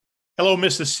Hello,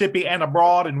 Mississippi and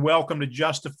abroad, and welcome to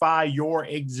Justify Your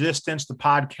Existence, the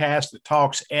podcast that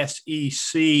talks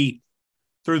SEC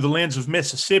through the lens of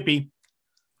Mississippi.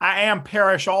 I am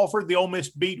Parrish Alford, the Ole Miss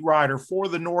beat writer for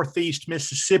the Northeast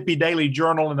Mississippi Daily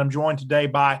Journal, and I'm joined today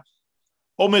by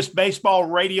Ole Miss baseball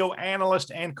radio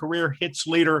analyst and career hits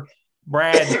leader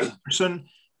Brad Henderson.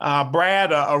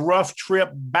 Brad, a rough trip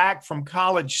back from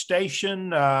College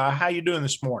Station. How you doing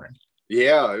this morning?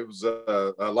 Yeah, it was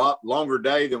a lot longer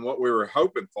day than what we were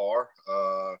hoping for.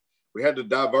 We had to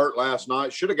divert last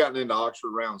night. Should have gotten into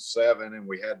Oxford around 7, and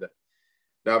we had to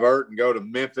divert and go to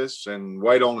Memphis and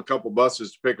wait on a couple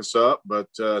buses to pick us up. But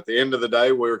at the end of the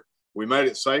day, we made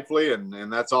it safely,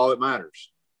 and that's all that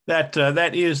matters.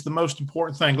 That is the most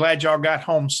important thing. Glad y'all got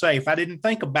home safe. I didn't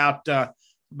think about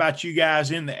you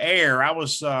guys in the air. I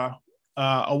was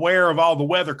aware of all the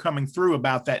weather coming through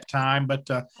about that time, but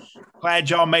glad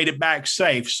y'all made it back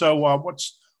safe. So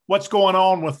what's going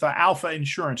on with Alpha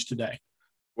Insurance today?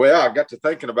 Well, I got to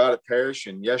thinking about it, Parrish,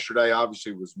 and yesterday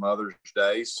obviously was Mother's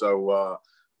Day. So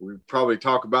we probably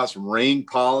talk about some ring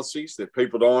policies that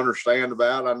people don't understand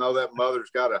about. I know that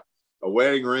mother's got a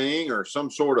wedding ring or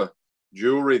some sort of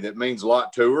jewelry that means a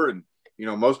lot to her. And, you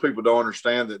know, most people don't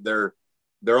understand that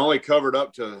they're only covered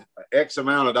up to X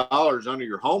amount of dollars under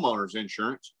your homeowner's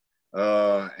insurance.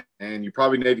 And you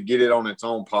probably need to get it on its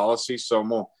own policy. So I'm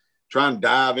going to try and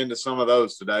dive into some of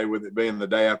those today with it being the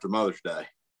day after Mother's Day.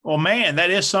 Well, man,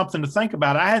 that is something to think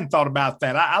about. I hadn't thought about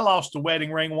that. I lost a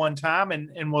wedding ring one time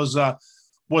and was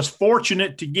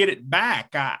fortunate to get it back.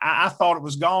 I thought it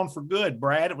was gone for good,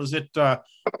 Brad. It was at the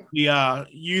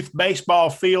youth baseball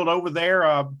field over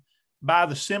there by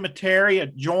the cemetery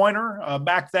at Joyner,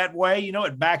 back that way. You know,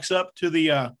 it backs up to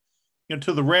the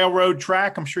to the railroad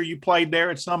track. I'm sure you played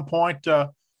there at some point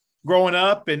growing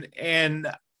up,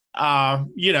 and I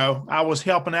was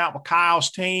helping out with Kyle's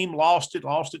team, lost it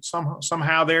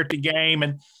somehow there at the game,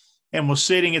 and was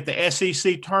sitting at the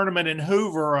SEC tournament in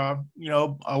Hoover,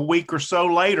 a week or so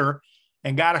later,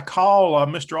 and got a call,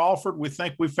 Mr. Alford, we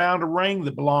think we found a ring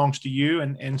that belongs to you,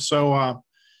 and so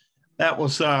that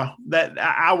was that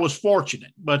I was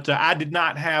fortunate, but I did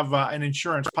not have an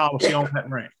insurance policy on that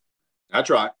ring. That's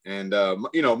right. And,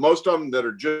 most of them that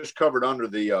are just covered under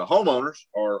the homeowners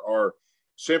are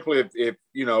simply if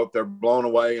they're blown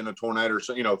away in a tornado,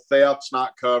 so, theft's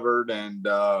not covered. And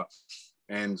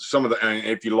some of and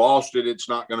if you lost it, it's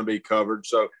not going to be covered.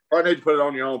 So probably need to put it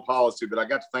on your own policy. But I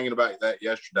got to thinking about that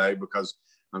yesterday because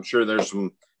I'm sure there's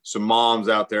some moms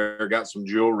out there got some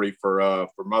jewelry for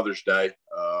Mother's Day.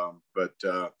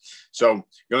 So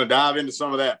going to dive into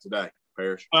some of that today,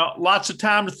 Parrish. Well, lots of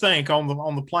time to think on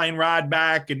the plane ride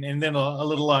back, and then a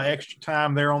little extra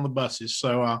time there on the buses.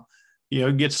 So,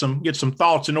 get some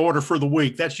thoughts in order for the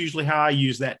week. That's usually how I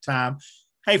use that time.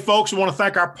 Hey, folks, I want to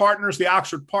thank our partners, the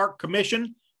Oxford Park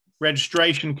Commission.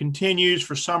 Registration continues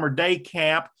for summer day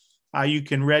camp. You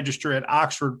can register at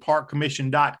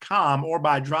oxfordparkcommission.com or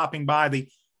by dropping by the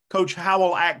Coach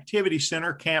Howell Activity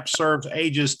Center. Camp serves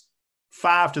ages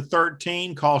 5 to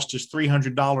 13, cost is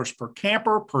 $300 per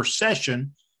camper per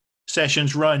session.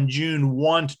 Sessions run June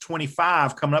 1 to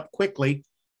 25, coming up quickly,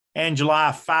 and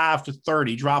July 5 to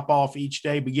 30. Drop off each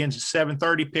day begins at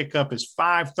 7:30. Pickup is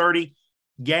 5:30.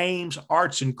 Games,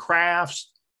 arts and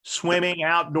crafts, swimming,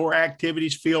 outdoor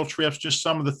activities, field trips, just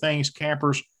some of the things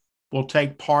campers will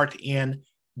take part in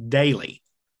daily.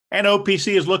 And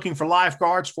OPC is looking for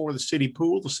lifeguards for the city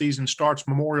pool. The season starts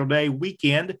Memorial Day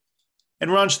weekend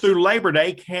and runs through Labor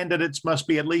Day. Candidates must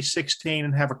be at least 16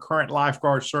 and have a current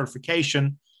lifeguard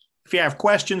certification. If you have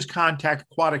questions, contact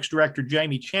Aquatics Director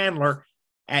Jamie Chandler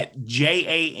at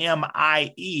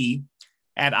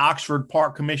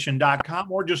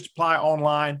JAMIE@oxfordparkcommission.com or just apply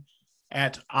online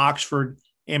at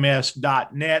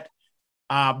oxfordms.net.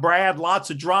 Brad, lots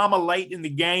of drama late in the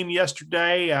game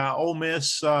yesterday. Ole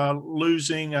Miss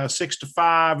losing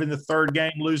 6-5 in the third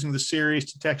game, losing the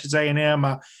series to Texas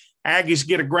A&M. Aggies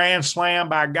get a grand slam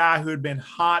by a guy who had been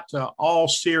hot all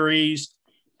series.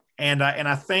 And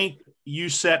I think you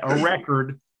set a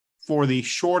record for the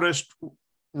shortest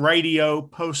radio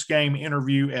post-game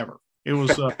interview ever. It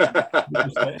was well,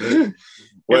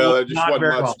 there just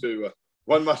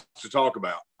wasn't much to talk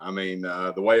about. I mean,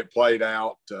 the way it played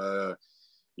out,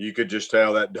 you could just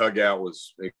tell that dugout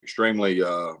was extremely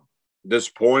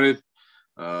disappointed.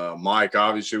 Mike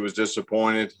obviously was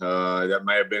disappointed. That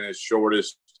may have been his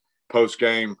shortest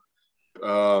post-game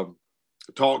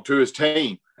talk to his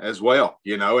team as well,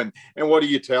 and what do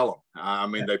you tell them? I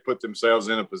mean, they put themselves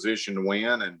in a position to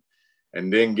win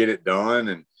and didn't get it done.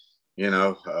 And,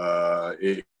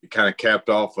 it kind of capped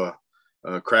off a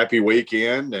crappy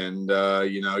weekend, and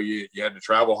you had to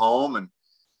travel home, and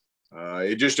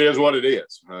it just is what it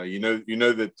is. You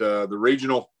know that the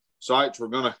regional sites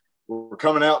were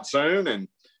coming out soon, and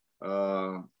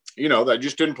they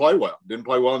just didn't play well. Didn't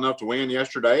play well enough to win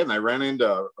yesterday, and they ran into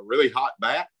a really hot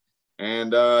bat.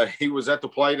 And he was at the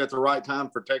plate at the right time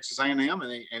for Texas A&M,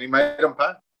 and he made them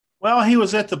pay. Well, he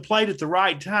was at the plate at the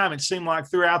right time. It seemed like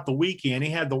throughout the weekend.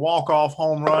 He had the walk-off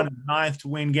home run in the ninth to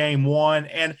win game one.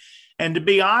 And to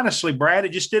be honestly, Brad, it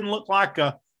just didn't look like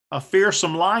a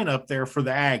fearsome lineup there for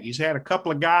the Aggies. They had a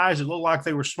couple of guys that looked like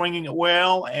they were swinging it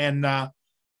well, and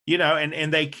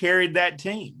and they carried that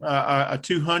team. A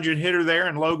 200 hitter there,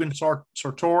 and Logan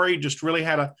Sartori just really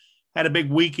had a big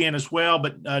weekend as well,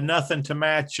 but nothing to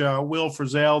match Will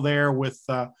Frizzell there with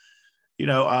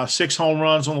 6 home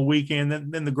runs on the weekend,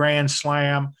 then the grand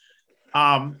slam.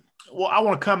 Well, I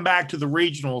want to come back to the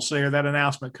regionals there, that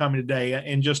announcement coming today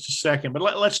in just a second. But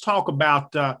let's talk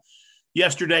about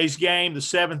yesterday's game, the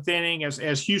 7th inning,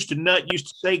 as Houston Nutt used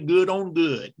to say, good on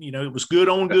good. It was good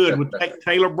on good with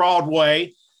Taylor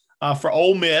Broadway for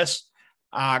Ole Miss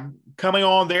coming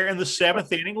on there in the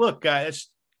 7th inning. Look, it's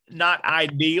not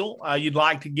ideal. You'd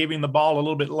like to give him the ball a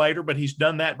little bit later, but he's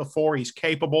done that before. He's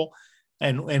capable.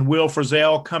 And Will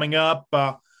Frizzell coming up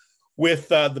with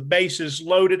the bases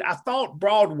loaded. I thought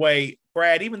Broadway,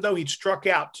 Brad, even though he'd struck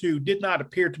out 2, did not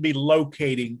appear to be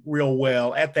locating real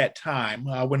well at that time.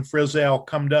 When Frizzell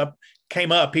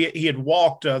came up, he had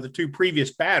walked the 2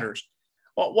 previous batters.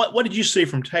 What did you see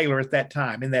from Taylor at that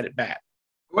time in that at bat?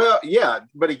 Well, yeah,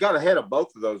 but he got ahead of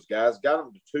both of those guys, got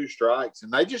them to 2 strikes,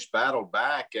 and they just battled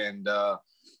back. And I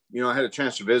had a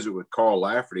chance to visit with Carl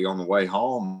Lafferty on the way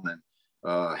home, and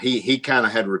he kind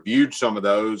of had reviewed some of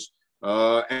those,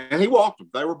 and he walked them.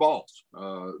 They were balls.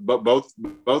 But both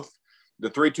the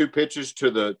 3-2 pitches to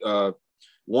the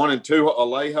 1 and 2,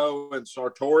 Alejo and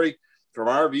Sartori, from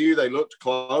our view, they looked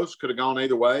close. Could have gone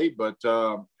either way, but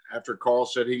after Carl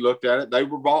said he looked at it, they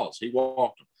were balls. He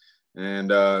walked them.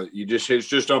 And it's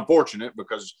just unfortunate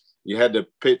because you had to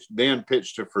pitch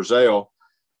to Frizzell,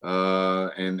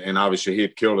 and obviously he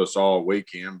had killed us all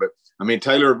weekend. But I mean,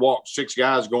 Taylor had walked 6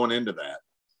 guys going into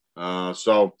that,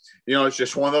 so it's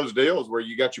just one of those deals where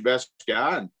you got your best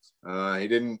guy,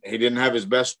 and he didn't have his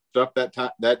best stuff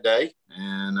that day,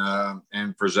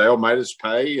 and Frizzell made us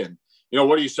pay. And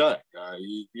what do you say?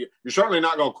 You're certainly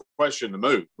not going to question the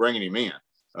move, bringing him in.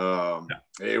 No.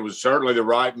 It was certainly the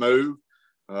right move.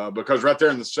 Because right there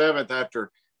in the 7th, after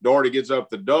Doherty gets up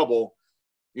the double,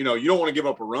 you don't want to give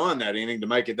up a run that inning to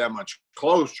make it that much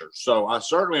closer. So I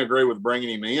certainly agree with bringing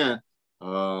him in.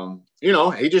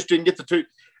 He just didn't get the 2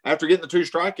 – after getting the 2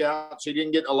 strikeouts, he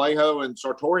didn't get Alejo and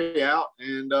Sartori out,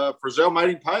 and Frizzell made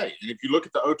him pay. And if you look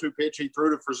at the 0-2 pitch he threw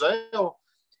to Frizzell,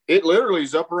 it literally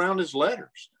is up around his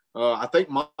letters. I think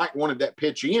Mike wanted that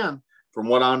pitch in, from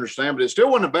what I understand, but it still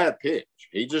wasn't a bad pitch.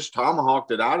 He just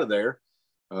tomahawked it out of there.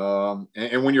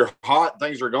 And when you're hot,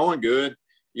 things are going good.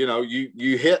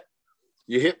 You hit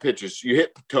pitches, you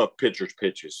hit tough pitchers'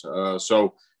 pitches.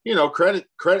 So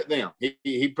credit them.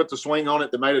 He put the swing on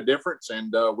it that made a difference,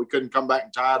 and we couldn't come back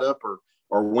and tie it up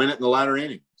or win it in the latter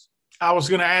innings. I was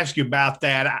going to ask you about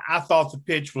that. I thought the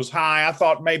pitch was high. I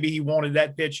thought maybe he wanted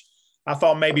that pitch. I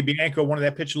thought maybe Bianco wanted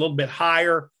that pitch a little bit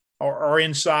higher or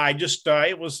inside. Just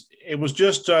it was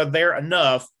just there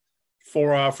enough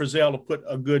for Frizzell to put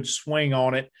a good swing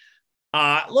on it.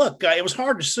 It was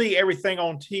hard to see everything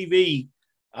on TV,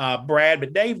 Brad,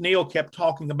 but Dave Neal kept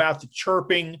talking about the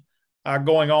chirping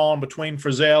going on between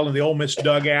Frizzell and the Ole Miss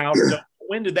dugout.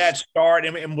 When did that start?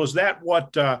 And was that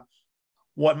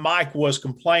what Mike was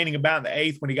complaining about in the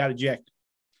 8th when he got ejected?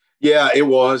 Yeah, it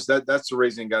was. That's the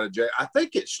reason he got ejected. I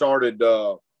think it started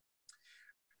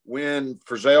when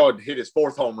Frizzell had hit his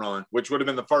 4th home run, which would have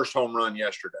been the first home run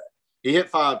yesterday. He hit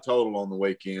 5 total on the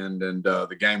weekend, and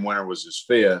the game winner was his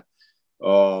 5th.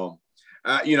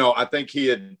 I think he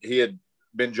had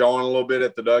been jawing a little bit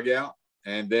at the dugout,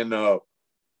 and then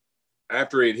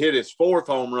after he'd hit his 4th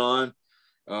home run,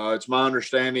 it's my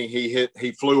understanding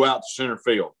he flew out to center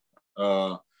field.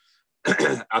 I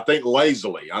think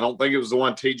lazily. I don't think it was the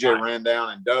one TJ ran down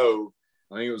and dove.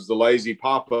 I think it was the lazy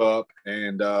pop up,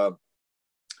 and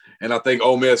I think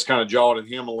Ole Miss kind of jawed at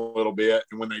him a little bit.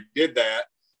 And when they did that,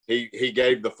 he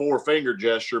gave the 4-finger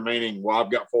gesture, meaning, well,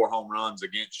 I've got 4 home runs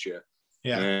against you.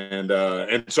 Yeah.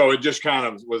 And so it just kind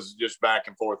of was just back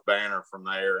and forth banter from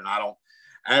there. And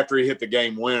after he hit the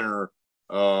game winner,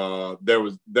 there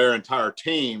was their entire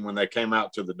team, when they came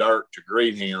out to the dirt to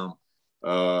greet him,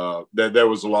 there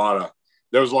was a lot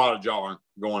of jawing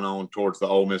going on towards the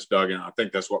Ole Miss dugout. I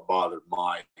think that's what bothered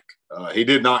Mike. He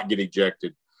did not get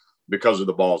ejected because of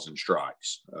the balls and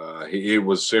strikes. It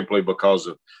was simply because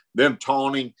of them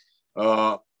taunting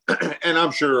and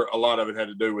I'm sure a lot of it had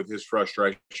to do with his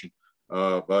frustration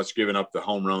of us giving up the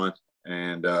home run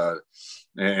and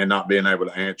not being able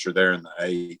to answer there in the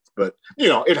eighth. But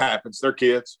it happens. They're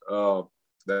kids.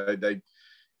 They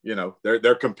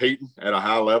they're competing at a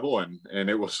high level, and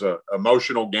it was an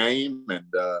emotional game, and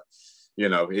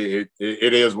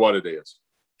it is what it is.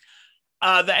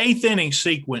 The eighth inning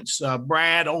sequence,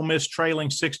 Brad, Ole Miss trailing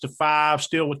 6-5,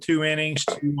 still with 2 innings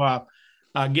to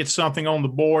get something on the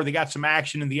board. They got some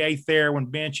action in the eighth there when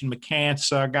Bench and McCants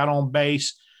got on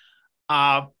base.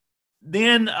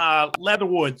 Then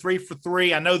Leatherwood, 3 for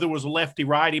 3. I know there was a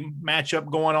lefty-righty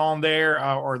matchup going on there,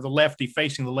 or the lefty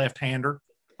facing the left-hander,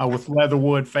 with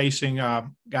Leatherwood facing, I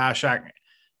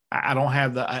don't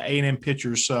have the A&M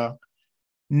pitcher's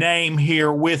name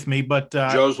here with me, but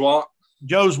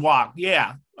Joe's Walk,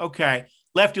 yeah, okay.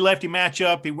 Lefty-lefty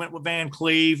matchup. He went with Van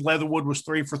Cleve. Leatherwood was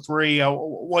 3 for 3.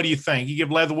 What do you think? You give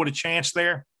Leatherwood a chance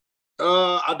there?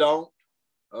 I don't.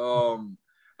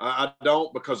 I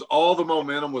don't, because all the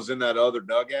momentum was in that other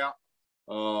dugout,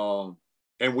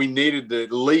 and we needed to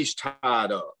at least tie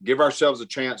it up, give ourselves a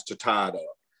chance to tie it up.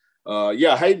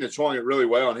 Hayden had swung it really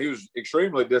well, and he was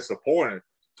extremely disappointed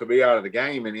to be out of the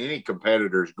game, and any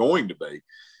competitor is going to be.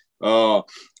 Now,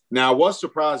 I was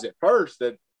surprised at first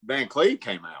that Van Cleve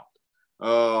came out.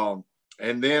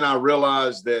 And then I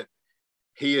realized that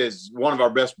he is one of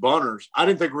our best bunters. I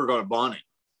didn't think we were going to bunt him,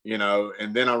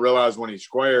 and then I realized when he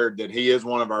squared that he is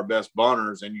one of our best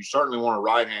bunters, and you certainly want a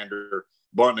right-hander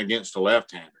bunting against a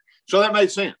left-hander. So that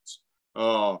made sense.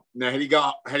 Now, had he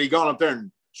gone up there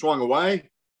and swung away,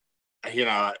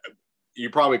 you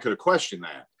probably could have questioned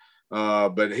that.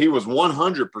 But he was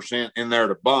 100% in there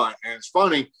to bunt. And it's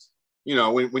funny,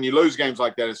 when you lose games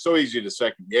like that, it's so easy to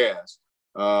second guess.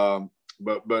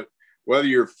 But whether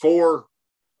you're for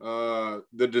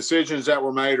the decisions that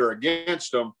were made or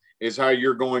against them is how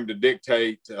you're going to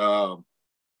dictate your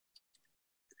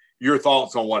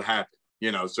thoughts on what happened.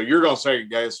 So you're going to second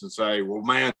guess and say, well,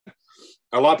 man,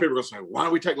 a lot of people are going to say, why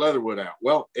don't we take Leatherwood out?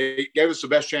 Well, it gave us the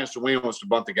best chance to win was to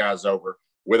bunt the guys over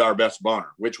with our best bunter,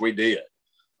 which we did.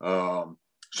 So,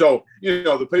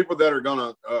 the people that are going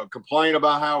to complain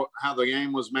about how the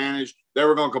game was managed, they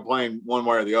were going to complain one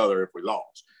way or the other if we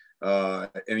lost.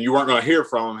 And you weren't going to hear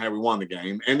from them had we won the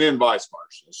game, and then vice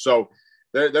versa. So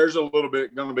there's going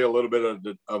to be a little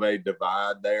bit of a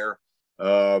divide there.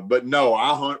 But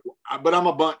no, but I'm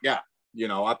a bunt guy.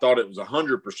 I thought it was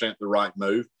 100% the right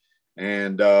move.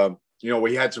 And,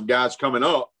 we had some guys coming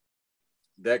up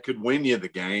that could win you the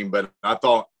game, but I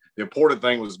thought the important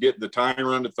thing was getting the tying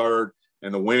run to third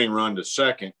and the winning run to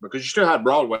second, because you still had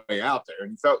Broadway out there,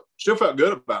 and you still felt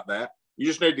good about that. You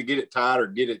just need to get it tied or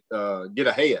get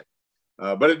ahead.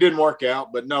 But it didn't work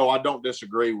out. But no, I don't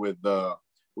disagree with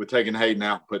taking Hayden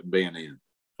out and putting Ben in.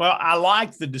 Well, I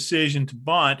like the decision to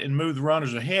bunt and move the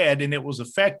runners ahead, and it was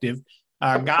effective.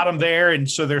 Got them there, and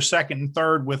so they're second and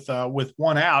third with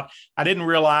one out. I didn't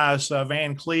realize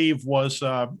Van Cleve was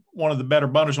one of the better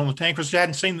bunters on the team, because I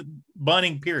hadn't seen the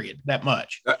bunting period that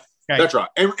much. Okay. That's right,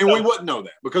 and we wouldn't know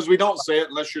that because we don't see it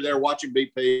unless you're there watching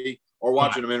BP or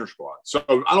watching them inter-squad. So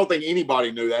I don't think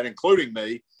anybody knew that, including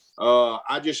me.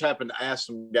 I just happened to ask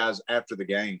some guys after the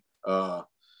game,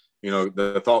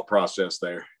 the thought process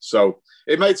there. So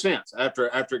it made sense after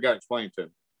it got explained to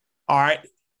me. All right.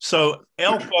 So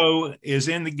Elko is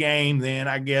in the game then,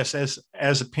 I guess,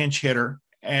 as a pinch hitter.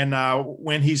 And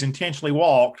when he's intentionally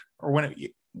walked, or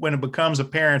when it becomes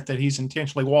apparent that he's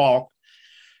intentionally walked,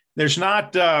 there's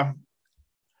not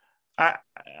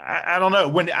I don't know.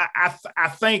 When I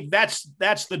think that's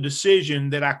the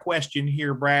decision that I question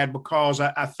here, Brad, because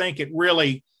I think it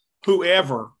really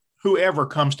whoever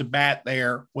comes to bat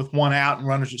there with one out and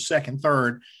runners at second,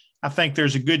 third, I think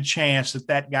there's a good chance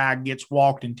that guy gets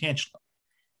walked intentionally.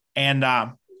 And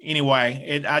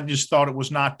anyway, I just thought it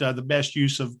was not the best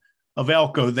use of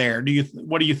Elko there.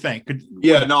 What do you think?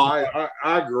 I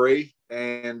agree,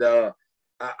 and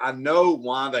I know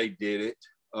why they did it.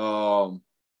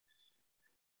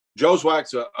 Joe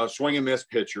Zwack's a swing and miss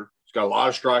pitcher. He's got a lot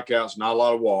of strikeouts, not a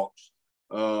lot of walks.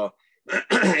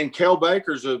 And Kel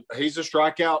Baker's he's a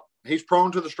strikeout. He's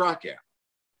prone to the strikeout.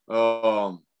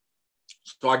 So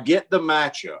I get the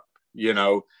matchup,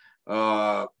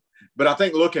 but I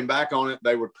think looking back on it,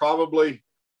 they would probably,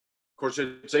 of course,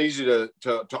 it's easy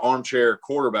to armchair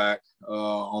quarterback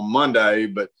on Monday,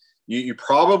 but you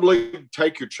probably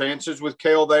take your chances with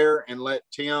Kel there and let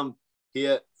Tim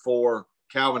hit for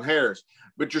Calvin Harris.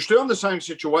 But you're still in the same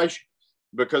situation,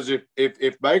 because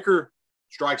if Baker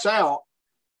strikes out,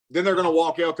 then they're going to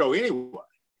walk Elko anyway,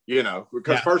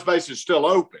 because first base is still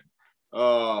open.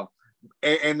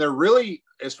 And they're really,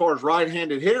 as far as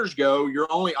right-handed hitters go,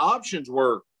 your only options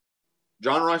were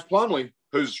John Rice Plumlee,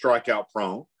 who's strikeout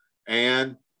prone,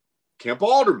 and Kemp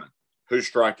Alderman, who's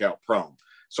strikeout prone.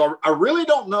 So I really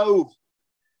don't know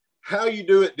how you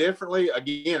do it differently.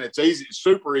 Again, it's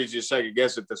super easy to second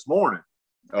guess it this morning.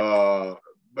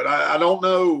 But I don't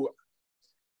know.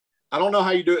 I don't know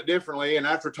how you do it differently. And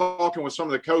after talking with some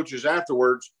of the coaches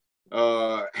afterwards,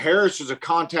 Harris is a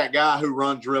contact guy who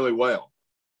runs really well.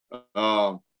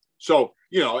 So,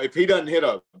 if he doesn't hit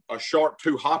a sharp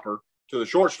 2-hopper to the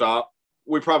shortstop,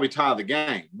 we probably tie the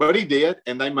game. But he did,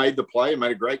 and they made the play and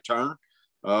made a great turn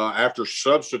after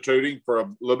substituting for a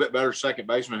little bit better second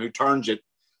baseman who turns it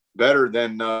better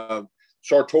than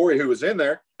Sartori, who was in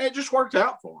there. And it just worked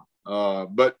out for him.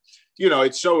 But,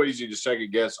 it's so easy to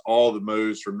second guess all the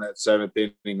moves from that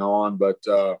 7th inning on. But,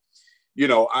 I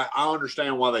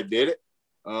understand why they did it.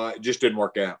 It just didn't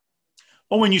work out.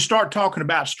 Well, when you start talking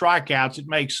about strikeouts, it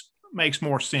makes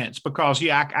more sense because,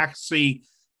 I see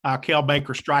Kel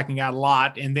Baker striking out a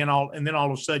lot, and then all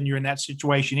of a sudden you're in that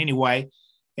situation anyway,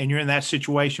 and you're in that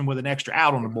situation with an extra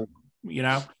out on the board,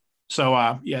 So,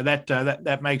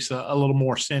 that makes a little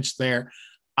more sense there.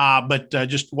 But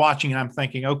just watching it, I'm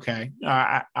thinking, okay,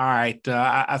 all right.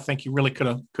 I think you really could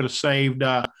have saved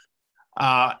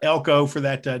Elko for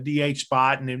that DH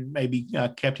spot and then maybe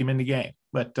kept him in the game.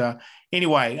 But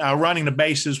anyway, running the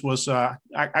bases was, I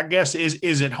guess,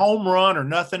 is it home run or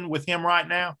nothing with him right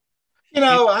now?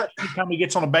 Every time he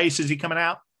gets on the base, is he coming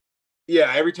out?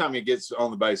 Yeah, every time he gets on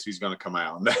the base, he's going to come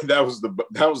out. And that was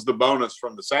the bonus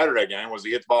from the Saturday game was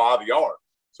he hit the ball out of the yard.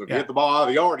 So if you hit the ball out of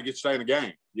the yard, he gets to stay in the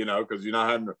game, because they're not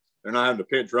having to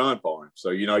pinch run for him. So,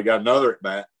 you got another at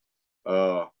bat.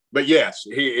 But yes,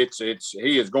 he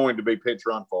is going to be pinch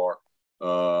run for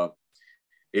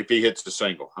if he hits the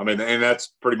single. I mean, and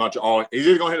that's pretty much all. He's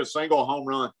either going to hit a single or home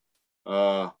run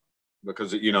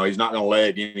because, he's not going to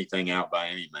leg anything out by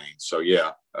any means. So,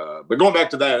 yeah. But going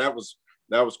back to that was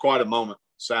quite a moment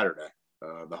Saturday,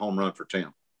 the home run for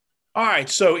Tim. All right,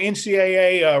 so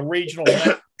NCAA regional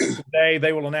today,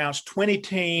 they will announce 20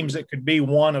 teams that could be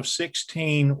one of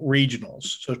 16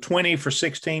 regionals. So 20 for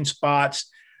 16 spots.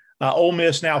 Ole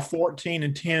Miss now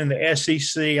 14-10 in the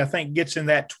SEC. I think gets in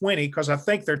that 20 because I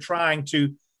think they're trying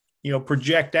to,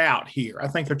 project out here. I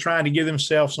think they're trying to give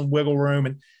themselves some wiggle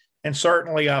room, and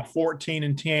certainly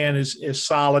 14-10 is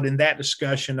solid in that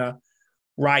discussion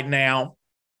right now.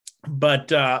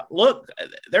 But look,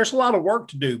 there's a lot of work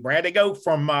to do, Brad. They go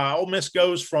from Ole Miss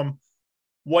goes from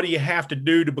what do you have to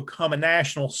do to become a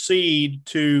national seed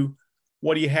to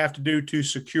what do you have to do to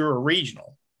secure a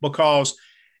regional? Because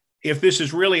if this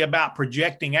is really about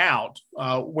projecting out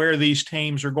where these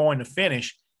teams are going to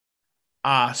finish,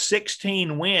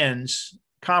 16 wins,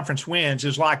 conference wins,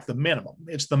 is like the minimum.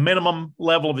 It's the minimum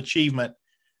level of achievement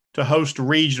to host a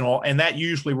regional, and that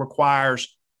usually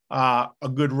requires a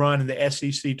good run in the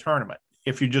SEC tournament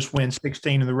if you just win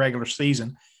 16 in the regular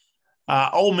season.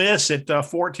 Ole Miss at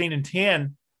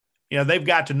 14-10, they've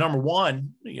got to, number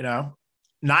one,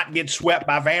 not get swept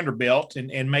by Vanderbilt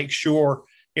and make sure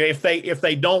if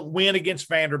they don't win against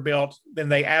Vanderbilt, then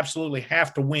they absolutely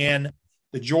have to win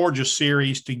the Georgia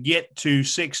series to get to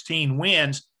 16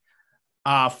 wins.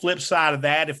 Flip side of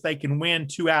that, if they can win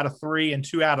 2 out of 3 and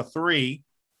 2 out of 3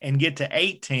 and get to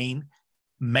 18,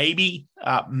 maybe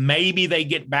they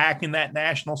get back in that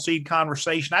national seed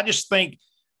conversation. I just think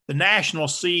the national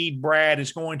seed, Brad,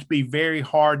 is going to be very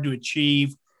hard to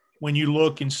achieve when you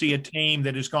look and see a team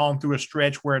that has gone through a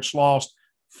stretch where it's lost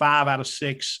 5 out of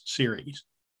 6 series.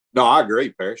 No, I agree,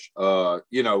 Parrish.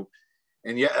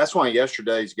 And that's why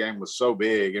yesterday's game was so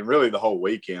big, and really the whole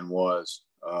weekend was.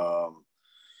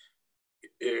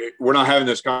 We're not having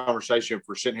this conversation if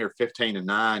we're sitting here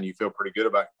 15-9. You feel pretty good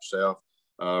about yourself.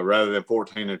 Rather than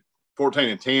 14-10,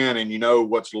 and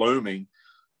what's looming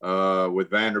with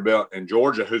Vanderbilt and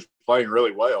Georgia, who's playing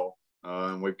really well,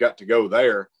 and we've got to go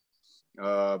there.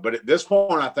 But at this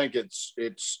point, I think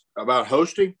it's about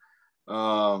hosting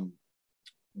a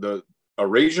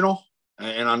regional,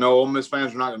 and I know Ole Miss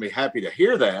fans are not going to be happy to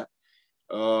hear that,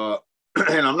 and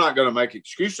I'm not going to make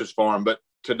excuses for them. But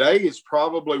today is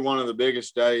probably one of the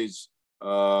biggest days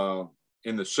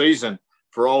in the season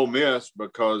for Ole Miss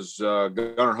because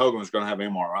Gunnar Hoagland is going to have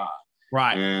MRI.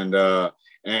 Right.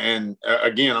 And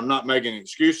again, I'm not making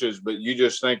excuses, but you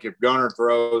just think if Gunnar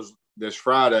throws this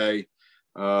Friday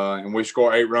and we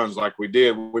score 8 runs like we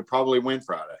did, we probably win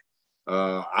Friday.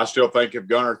 I still think if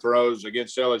Gunnar throws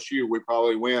against LSU, we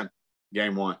probably win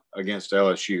game 1 against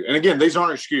LSU. And again, these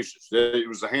aren't excuses. It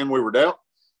was the hand we were dealt.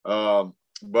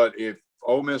 But if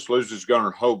Ole Miss loses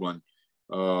Gunnar Hoagland,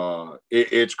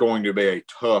 it's going to be a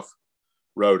tough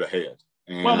road ahead.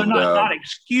 And, well, they're not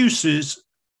excuses,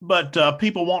 but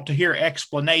people want to hear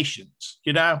explanations.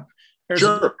 There's a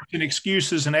Sure. difference in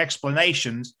excuses and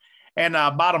explanations. And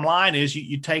bottom line is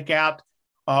you take out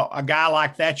a guy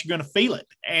like that, you're going to feel it.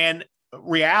 And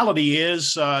reality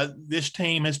is this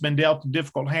team has been dealt a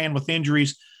difficult hand with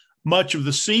injuries much of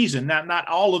the season. Not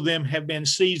all of them have been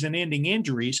season-ending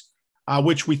injuries,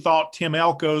 which we thought Tim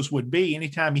Elko's would be.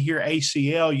 Anytime you hear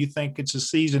ACL, you think it's a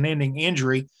season-ending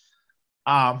injury.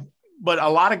 But a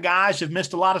lot of guys have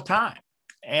missed a lot of time.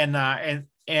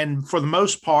 And for the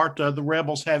most part, the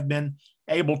Rebels have been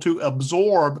able to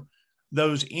absorb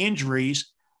those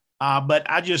injuries. But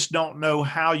I just don't know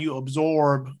how you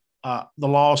absorb the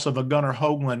loss of a Gunnar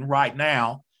Hoagland right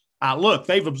now. Look,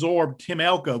 they've absorbed Tim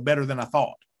Elko better than I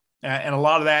thought. And a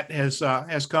lot of that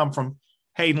has come from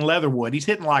Hayden Leatherwood. He's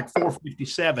hitting like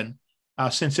 457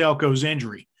 since Elko's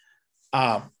injury.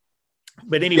 But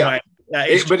anyway.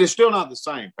 Yeah. But it's still not the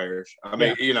same, Parrish. I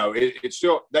mean, it's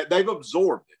still – they've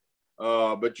absorbed it.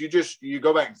 But you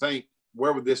go back and think,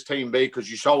 where would this team be? Because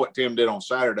you saw what Tim did on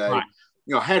Saturday.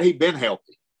 Right. Had he been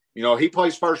healthy, he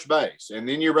plays first base, and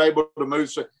then you're able to move.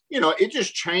 So, it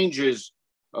just changes.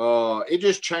 It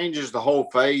just changes the whole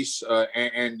face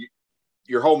and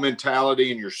your whole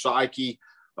mentality and your psyche.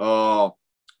 But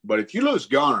if you lose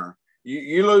Gunnar,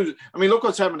 you lose. I mean, look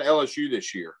what's happened to LSU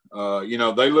this year.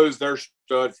 They lose their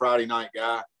stud Friday night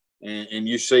guy, and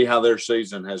you see how their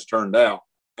season has turned out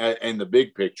in the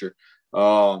big picture.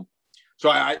 So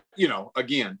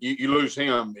again, you lose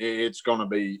him, it's going to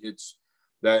be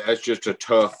that's just a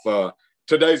tough.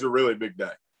 Today's a really big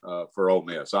day for Ole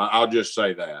Miss. I'll just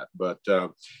say that. But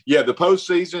the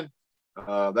postseason,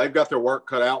 they've got their work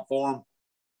cut out for them.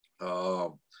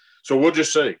 So we'll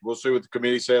just see. We'll see what the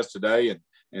committee says today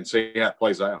and see how it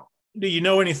plays out. Do you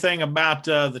know anything about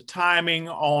the timing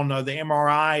on the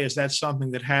MRI? Is that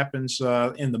something that happens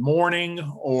in the morning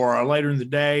or later in the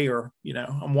day? Or,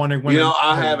 I'm wondering when.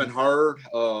 I haven't heard.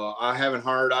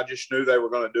 I just knew they were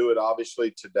going to do it,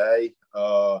 obviously, today.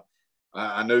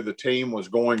 I knew the team was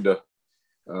going to.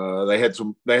 They had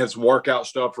some workout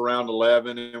stuff around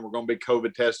 11, and we're going to be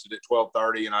COVID tested at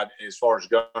 12:30. And as far as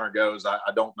Gunnar goes, I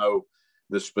don't know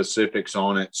the specifics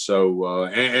on it. So,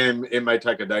 and it may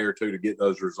take a day or two to get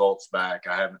those results back.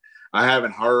 I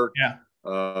haven't heard. Yeah.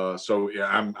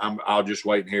 I'll just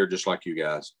wait here, just like you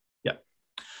guys. Yeah.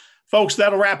 Folks,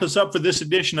 that'll wrap us up for this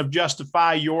edition of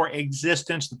Justify Your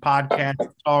Existence, the podcast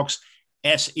that talks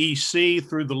SEC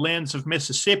through the lens of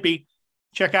Mississippi.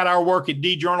 Check out our work at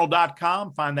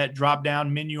djournal.com. Find that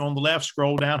drop-down menu on the left,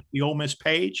 scroll down to the Ole Miss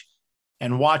page,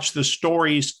 and watch the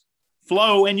stories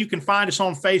flow. And you can find us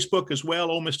on Facebook as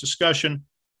well, Ole Miss Discussion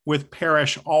with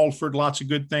Parrish Alford. Lots of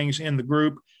good things in the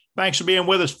group. Thanks for being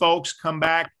with us, folks. Come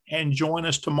back and join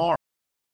us tomorrow.